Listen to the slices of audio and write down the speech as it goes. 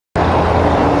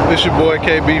It's your boy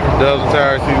KB from Dubs and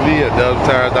Tires TV at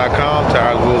dubstires.com.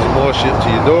 Tires, wheels, and more shipped to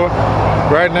your door.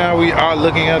 Right now we are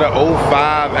looking at an 05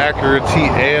 Acura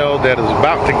TL that is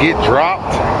about to get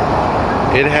dropped.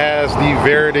 It has the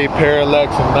Verde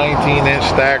Parallax and 19-inch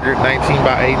staggered 19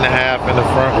 by 8.5 in the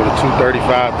front with a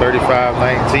 235, 35,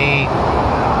 19.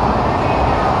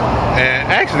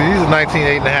 And actually these are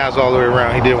 19 8.5s all the way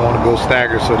around. He didn't want to go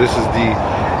staggered, so this is the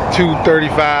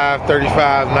 235,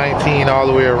 35, 19 all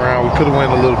the way around. We could have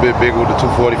went a little bit bigger with the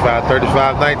 245,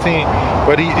 35, 19,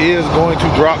 but he is going to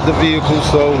drop the vehicle,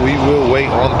 so we will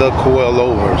wait on the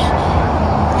coilovers.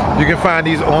 You can find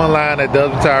these online at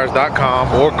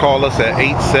dubstires.com or call us at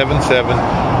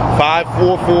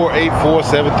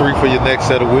 877-544-8473 for your next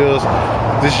set of wheels.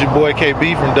 This is your boy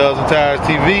KB from Dubs and Tires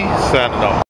TV, signing off.